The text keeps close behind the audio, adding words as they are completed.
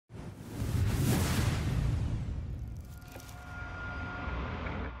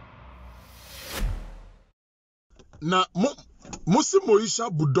na musi MOESHA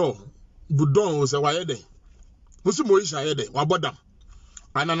Bodoung se wa yede musi MOESHA yede wa bodam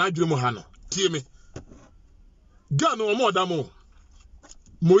ana na adwene mu ha no tie me ga no omo odam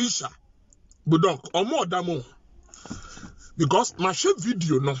MOESHA Bodoung omo odam because my share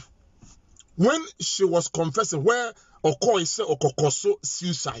video no when she was confessing where Okoi said Okokoso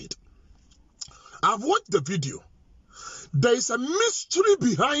suicide. I've watched the video. There is a mystery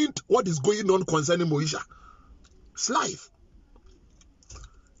behind what is going on concerning MOESHA. It's life.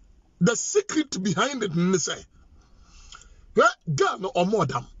 The secret behind it is say, girl no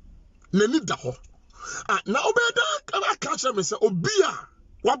omodam, ne need da ho. Na obeda I catch them say obia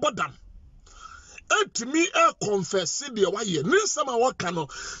wabodam. Etimi confess the waye. Ninsama wakano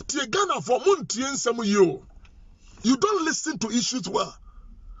tie Ghana for muntie nsam yo. You don't listen to issues well.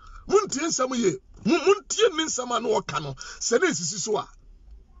 Muntie nsam ye. Muntie ninsama no wakano. Se na sisi so a.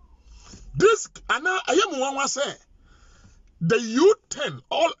 This ana ayem wanwa say the U10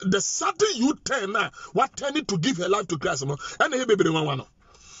 all the certain U10 na what tended to give her life to Christ no. And he baby wanwa no.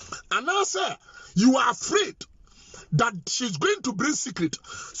 And now say you are afraid that she's going to bring secret.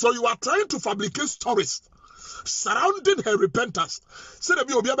 So you are trying to fabricate stories surrounding her repentance. Say the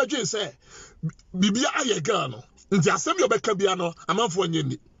Bible Bible say, Bibia aye girl no. Nti asem yo beka bia no amanfo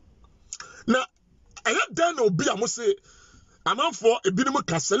nyeni. Na aye dan obi amose amanfo ebinim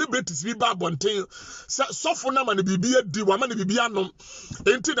ka celebrities bi ba bonten sofo na ma ne bibia di wa ma ne bibia no.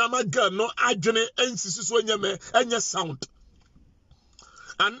 Enti na ma girl no adwene ensisi so nyeme enye sound.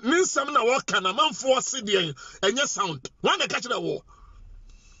 And ninsam na walk na manfo se de enye sound. One the catch the war.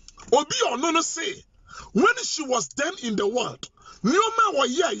 Obi ono no say when she was then in the world. Nioma wa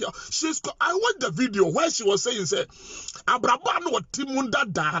yeah. I watched the video where she was saying say Abraba no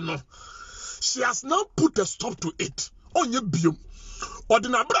timunda da no. She has now put a stop to it. Onye biom.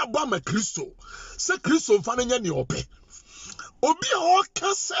 Odina Abraba ma Kristo. Say Kristo mfa nya ni ope. Obi o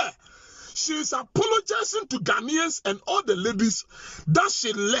ka say she is apologizing to Ghanaians and all the ladies that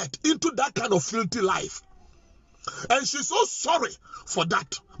she led into that kind of filthy life. And she's so sorry for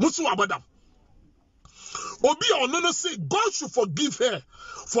that. Musu Abadam. Obi Onono say God should forgive her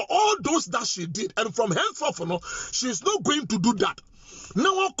for all those that she did. And from henceforth, no, she is not going to do that.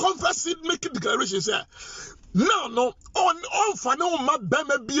 Now, I'll confess it, make a declaration. Say, no, on Fano ma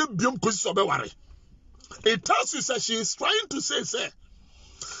beme be biom kusobeware. It tells you, say, she is trying to say,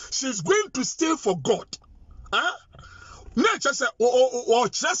 she's going to stay for God. Huh? Nature say, or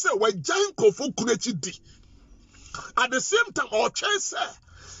just say, we giant kofu kunechi di. At the same time, or chase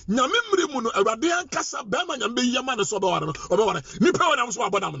Nyamimri muno, a radian cassa, Bama, and be Yaman Sobawar, or Nipa, and I'm so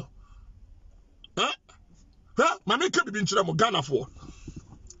abadam. Huh? Mammy kept being Chiramo Ghana for.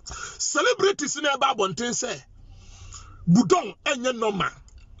 Celebrities in a babontin say, Bodoung, and your no man.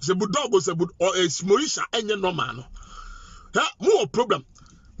 The Bodoung was a good or a MOESHA, and your no man. More problem.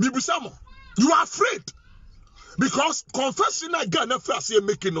 Bibusamo, you are afraid because confessing again na first year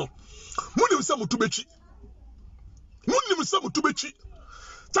making no. Muni samu tubechi.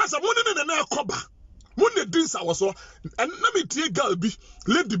 That's a money na koba. Muni dinsa waso. And let me tell girl be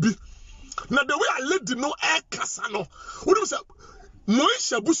lady be. Now the way I lady no air kasano. Muni say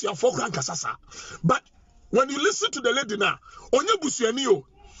MOESHA busi ya fokran kasasa. But when you listen to the lady now, onye busi ya niyo.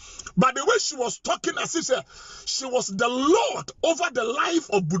 But the way she was talking as if she was the Lord over the life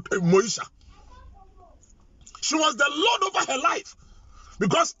of MOESHA. She was the Lord over her life.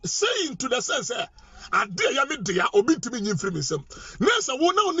 Because saying to the sense, I dare ya me dear, obi to me free me some. Nessa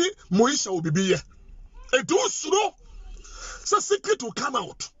won't only MOESHA will be here. It will slow. So secret will come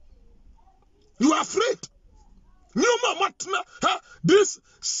out. You are afraid. This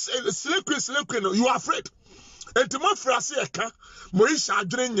SH0CKING, you are afraid. Etima frase eka MOESHA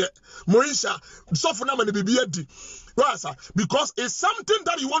adrenye MOESHA sofuna mani bibia di because it's something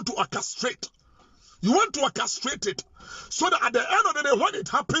that you want to orchestrate. You want to orchestrate it so that at the end of the day when it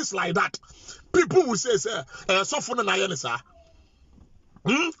happens like that people will say sofuna na yene sa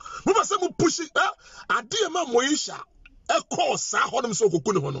say mu push adema MOESHA e cause sa honum so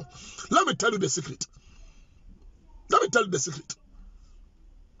kokuni hono. Let me tell you the secret.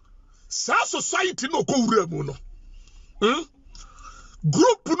 Sa society no ko wura mu no.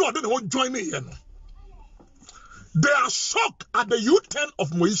 Group no dey want join me here no. They are shocked at the U10 of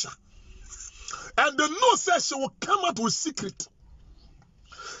MOESHA. And they know say she will come out with secret.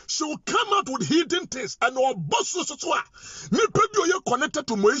 She will come out with hidden things and our boss so ni pebi oye connected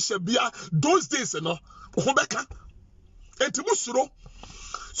to MOESHA bia those days no. Obeka. Etimusuro.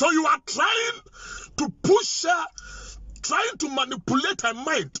 So you are trying to push her, trying to manipulate her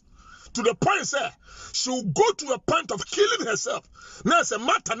mind to the point say she will go to a point of killing herself. Now it's a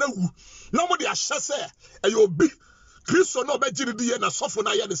matter now. Nobody has say and you'll be Christo no be jiri di na sofo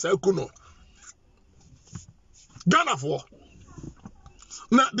na ye ne sa ku no. Ghana for.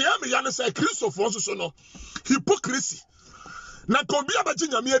 Na de am ya ne say Christo for so no. Hypocrisy. Na ko bia ba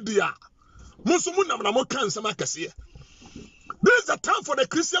nyame adi a. Musu mu nam na mo kan nsem akese. This is the time for the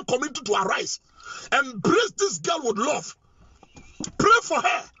Christian community to arise. Embrace this girl with love. Pray for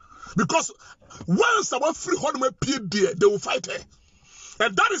her. Because once our free home appear there, they will fight her.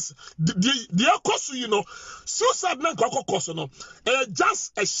 And that is the cause, you know, suicide na cause, you know,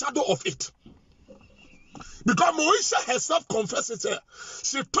 just a shadow of it. Because MOESHA herself confesses her.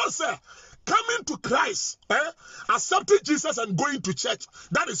 She tells her, coming to Christ, accepting Jesus and going to church,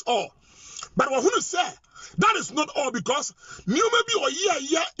 that is all. But what who say that is not all, because new maybe a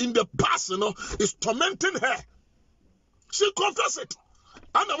year in the past, you know, is tormenting her. She confessed it.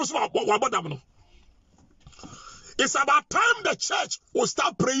 And I was about it's about time the church will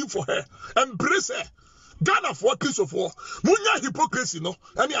start praying for her, embrace her. Ghana for Christopher, Munya hypocrisy, no,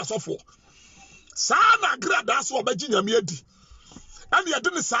 any as of for. Sana grad that's what Virginia made. And you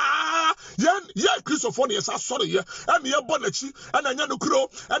didn't say, yeah, Christopher, yes, I saw it, and you're Bonachi, and I know crow,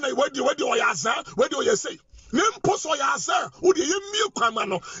 and I wait you where do you say? Nimposo ya sir, would you milk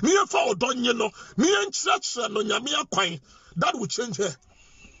kwamano, near for Donino, near church no Yamia Quine, that would change her.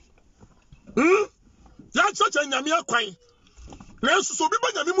 Ya church and Yamia Quine. Now, so be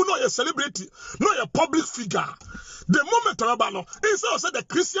no a celebrity, no a public figure. The moment Rabano, is also the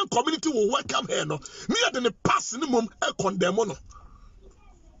Christian community will welcome her, no, near the past minimum a condemn.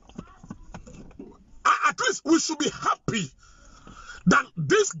 At least we should be happy that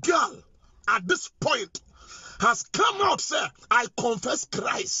this girl at this point has come out, say, I confess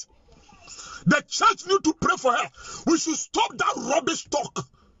Christ. The church need to pray for her. We should stop that rubbish talk.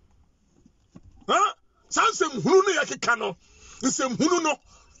 Huh? Sansem hunu yake kano. Nsem hunu no.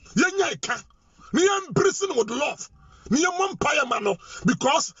 Yenya eka. Ni embracing with love. Ni empire mano.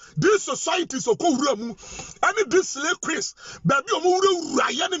 Because this society is okohuramu. Any this slave queens, baby omu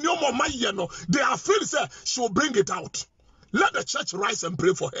rayani ni omo mayeno. They are afraid say she will bring it out. Let the church rise and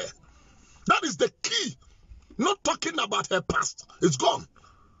pray for her. That is the key. Not talking about her past. It's gone.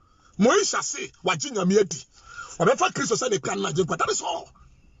 MOESHA say, Wajinya miedi. Whatever Christ said, that is all.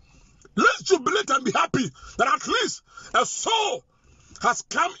 Let's jubilate and be happy that at least a soul has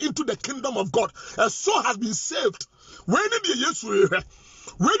come into the kingdom of God. A soul has been saved. When did you use it?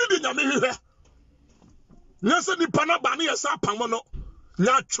 When did you name it? Nasa ni pana bani esa pamono.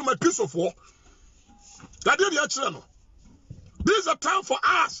 Nya chuma Christopher. That did you channel. This is a time for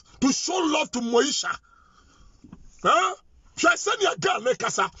us to show love to MOESHA. Huh?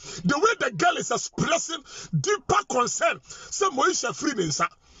 The way the girl is expressing deeper concern, say MOESHA free ninsa,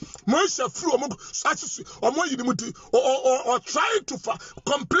 MOESHA free or trying to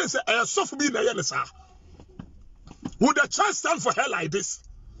complain say soft be na yenisa. Would the church stand for her like this?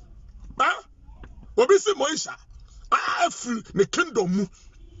 Huh? Obisi MOESHA, I free the kingdom,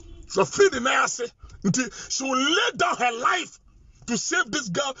 so free the nayase until she will lay down her life to save this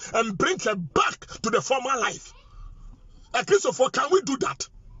girl and bring her back to the former life. A Christopher, can we do that?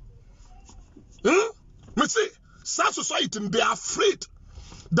 Me see, South society, they are afraid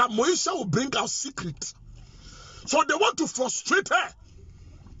that MOESHA will bring out secret. So they want to frustrate her.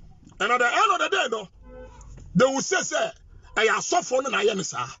 And at the end of the day, no, they will say, I am suffering and I am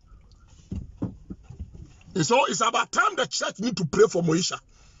sir. And so it's about time the church need to pray for MOESHA.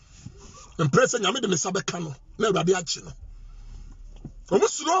 And pray for Yami de Mesabekano. Never be actually.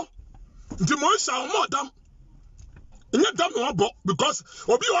 Almost no. The MOESHA more damn. Because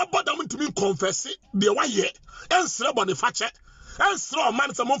obi wa bodam to me confess the one year and sre body fache and sre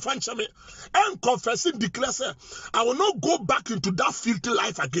man some fanche me and confessing declare say I will not go back into that filthy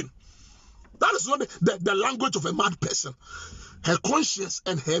life again. That is not the language of a mad person. Her conscience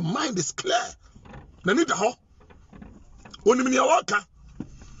and her mind is clear. Na need ho oni me waka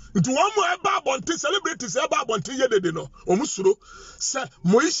into one more eba bonte celebrities eba bonte ye de no omusuro say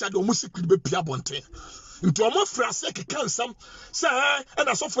MOESHA de omusicret be pia bonte. Into a more SH0CKING some say, and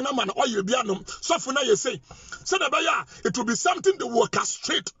a softener man or you be anum, softener you say, it will be something that will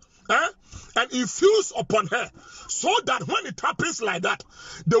castrate and infuse upon her so that when it happens like that,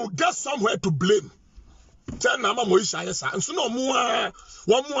 they will get somewhere to blame. Tell Nama MOESHA, yes, and so no more,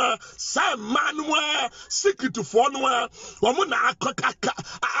 one more, some man, more secret to phone, one more,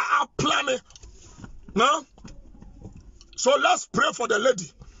 planning. No? So let's pray for the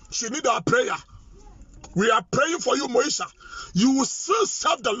lady. She need our prayer. We are praying for you, MOESHA. You will still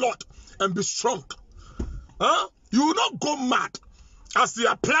serve the Lord and be strong. You will not go mad as they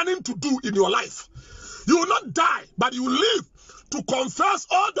are planning to do in your life. You will not die, but you will live to confess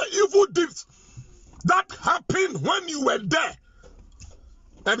all the evil deeds that happened when you were there.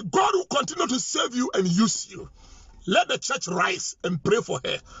 And God will continue to save you and use you. Let the church rise and pray for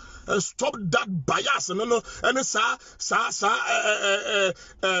her. And stop that bias. No. And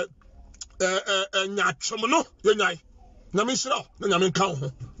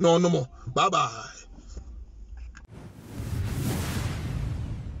no more. Bye bye.